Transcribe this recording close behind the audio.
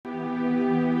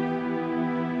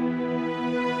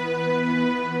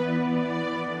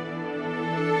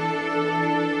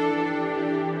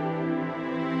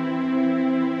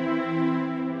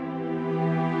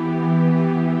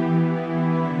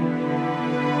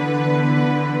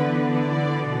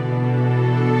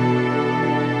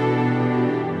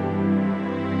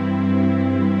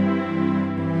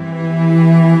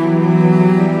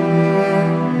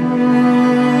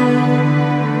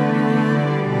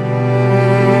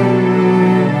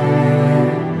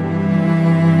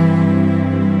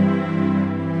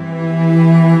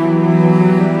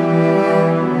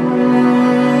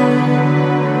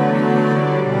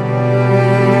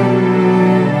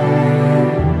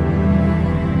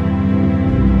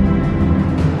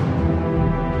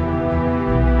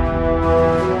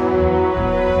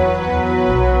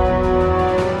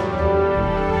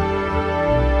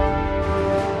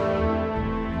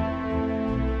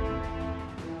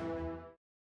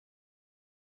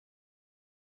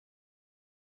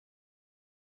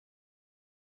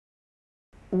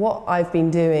What I've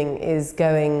been doing is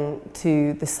going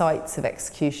to the sites of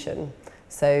execution,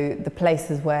 so the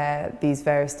places where these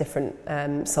various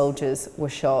different soldiers were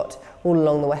shot all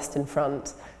along the Western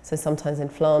Front, so sometimes in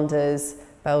Flanders,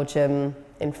 Belgium,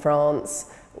 in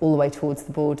France, all the way towards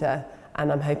the border,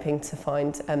 and I'm hoping to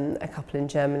find a couple in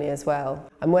Germany as well.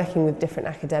 I'm working with different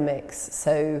academics,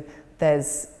 so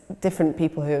there's different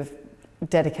people who have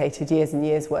dedicated years and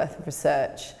years worth of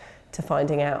research to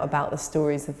finding out about the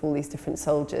stories of all these different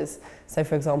soldiers. So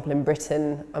for example, in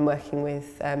Britain, I'm working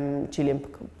with Julian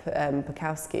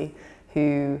Pukowski,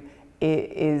 who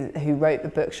wrote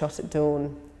the book Shot at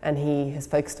Dawn, and he has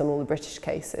focused on all the British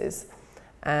cases.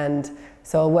 And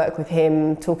so I'll work with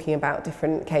him talking about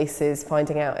different cases,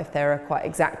 finding out if there are quite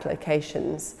exact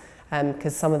locations,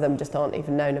 because some of them just aren't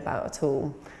even known about at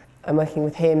all. I'm working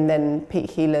with him, then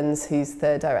Pete Helens, who's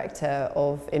the director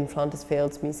of In Flanders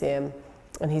Fields Museum,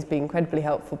 and he's been incredibly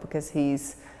helpful because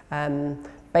he's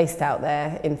based out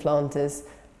there in Flanders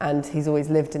and he's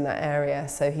always lived in that area,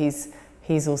 so he's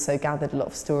also gathered a lot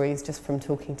of stories just from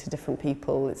talking to different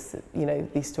people. It's, you know,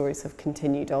 these stories have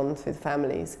continued on through the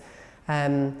families.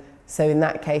 So in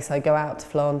that case, I go out to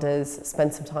Flanders,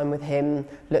 spend some time with him,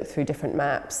 look through different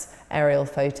maps, aerial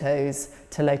photos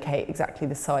to locate exactly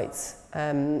the sites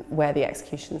where the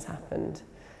executions happened.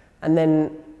 And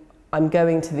then I'm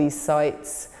going to these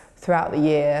sites throughout the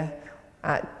year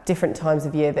at different times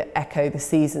of year that echo the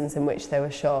seasons in which they were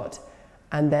shot,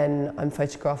 and then I'm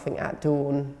photographing at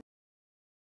dawn.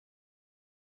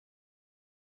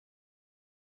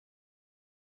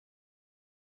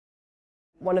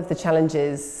 One of the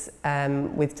challenges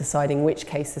with deciding which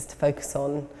cases to focus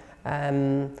on,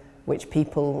 which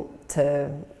people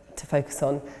to focus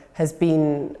on, has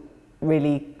been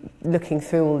really looking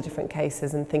through all the different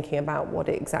cases and thinking about what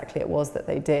exactly it was that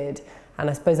they did. And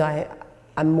I suppose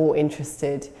I'm more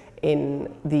interested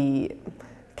in the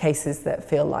cases that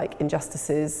feel like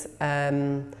injustices,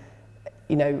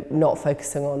 you know, not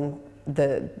focusing on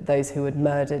those who had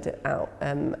murdered out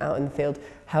in the field.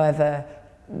 However,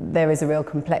 there is a real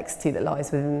complexity that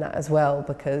lies within that as well,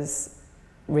 because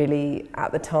really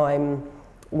at the time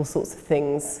all sorts of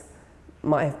things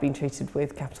might have been treated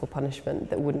with capital punishment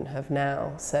that wouldn't have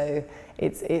now. So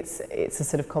it's a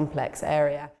sort of complex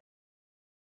area.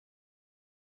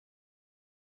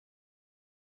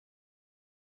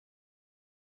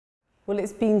 Well,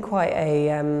 it's been quite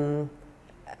a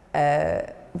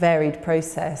varied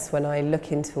process when I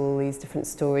look into all these different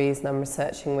stories and I'm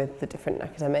researching with the different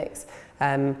academics,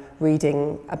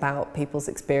 reading about people's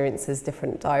experiences,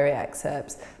 different diary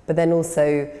excerpts, but then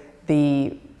also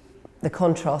the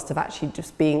contrast of actually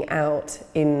just being out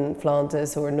in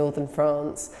Flanders or in northern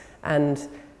France. And,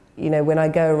 you know, when I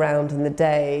go around in the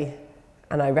day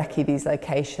and I recce these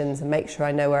locations and make sure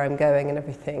I know where I'm going and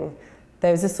everything,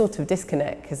 there's a sort of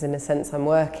disconnect, because in a sense I'm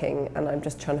working and I'm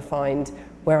just trying to find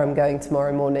where I'm going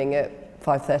tomorrow morning at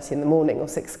 5:30 in the morning or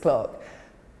 6 o'clock.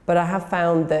 But I have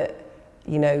found that,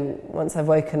 you know, once I've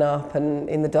woken up and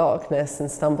in the darkness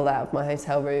and stumbled out of my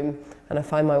hotel room and I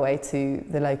find my way to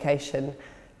the location,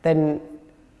 then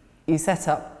you set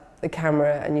up the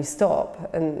camera and you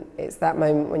stop, and it's that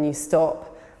moment when you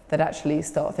stop that actually you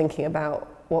start thinking about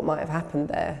what might have happened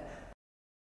there.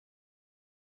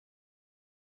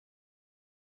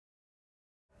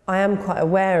 I am quite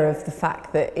aware of the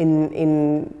fact that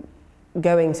in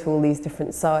going to all these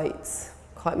different sites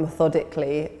quite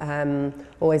methodically,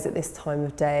 always at this time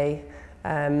of day,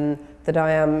 that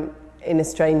I am in a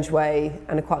strange way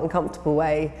and a quite uncomfortable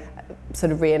way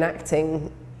sort of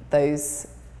reenacting those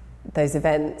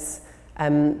events,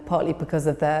 partly because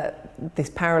of this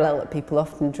parallel that people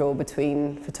often draw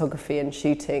between photography and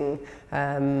shooting,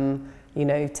 you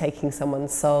know, taking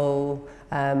someone's soul,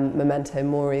 memento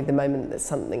mori, the moment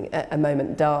that a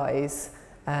moment dies,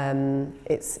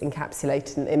 it's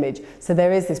encapsulated in the image. So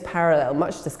there is this parallel,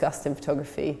 much discussed in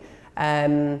photography,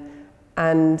 and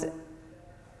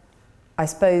I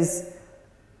suppose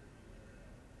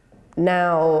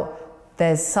now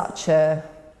there's such a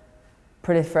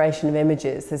proliferation of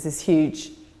images. There's this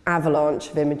huge avalanche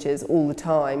of images all the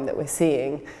time that we're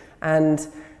seeing, and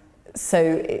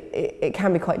so it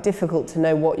can be quite difficult to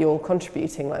know what you're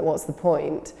contributing, like what's the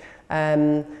point.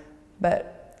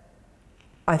 But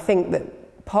I think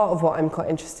that part of what I'm quite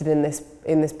interested in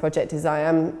this project is I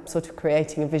am sort of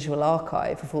creating a visual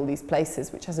archive of all these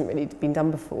places, which hasn't really been done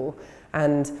before.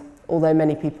 And although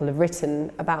many people have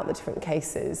written about the different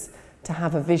cases, to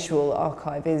have a visual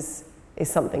archive is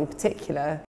something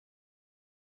particular.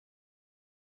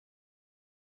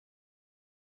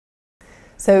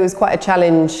 So it was quite a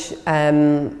challenge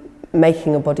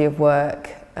making a body of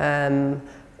work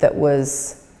that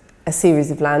was a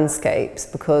series of landscapes,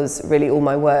 because really all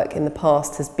my work in the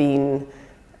past has been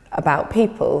about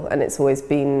people, and it's always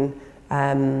been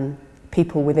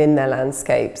people within their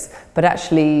landscapes. But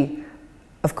actually,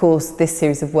 of course, this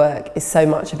series of work is so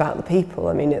much about the people.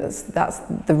 I mean, that's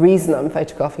the reason I'm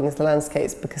photographing is the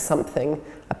landscapes, because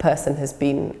a person has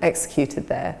been executed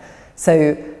there.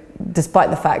 So despite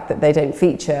the fact that they don't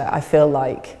feature, I feel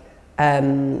like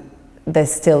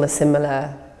there's still a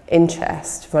similar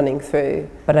interest running through.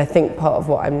 But I think part of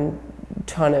what I'm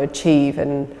trying to achieve,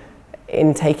 and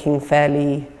in taking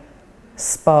fairly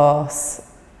sparse,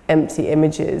 empty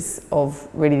images of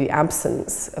really the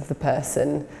absence of the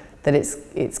person, that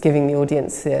it's giving the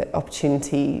audience the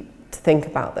opportunity to think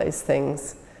about those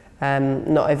things,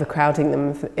 not overcrowding them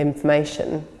with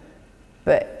information,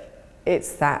 but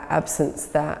it's that absence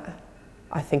that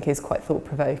I think is quite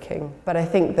thought-provoking. But I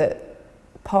think that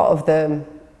part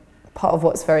of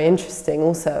what's very interesting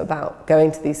also about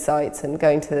going to these sites and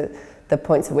going to the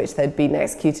points at which they'd been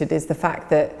executed is the fact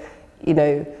that, you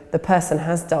know, the person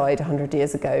has died 100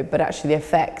 years ago, but actually the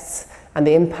effects and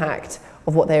the impact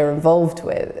of what they're involved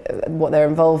with, what they're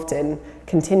involved in,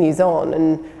 continues on,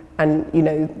 and you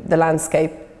know, the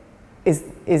landscape is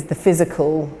the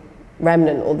physical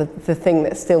remnant, or the thing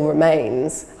that still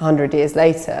remains 100 years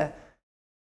later.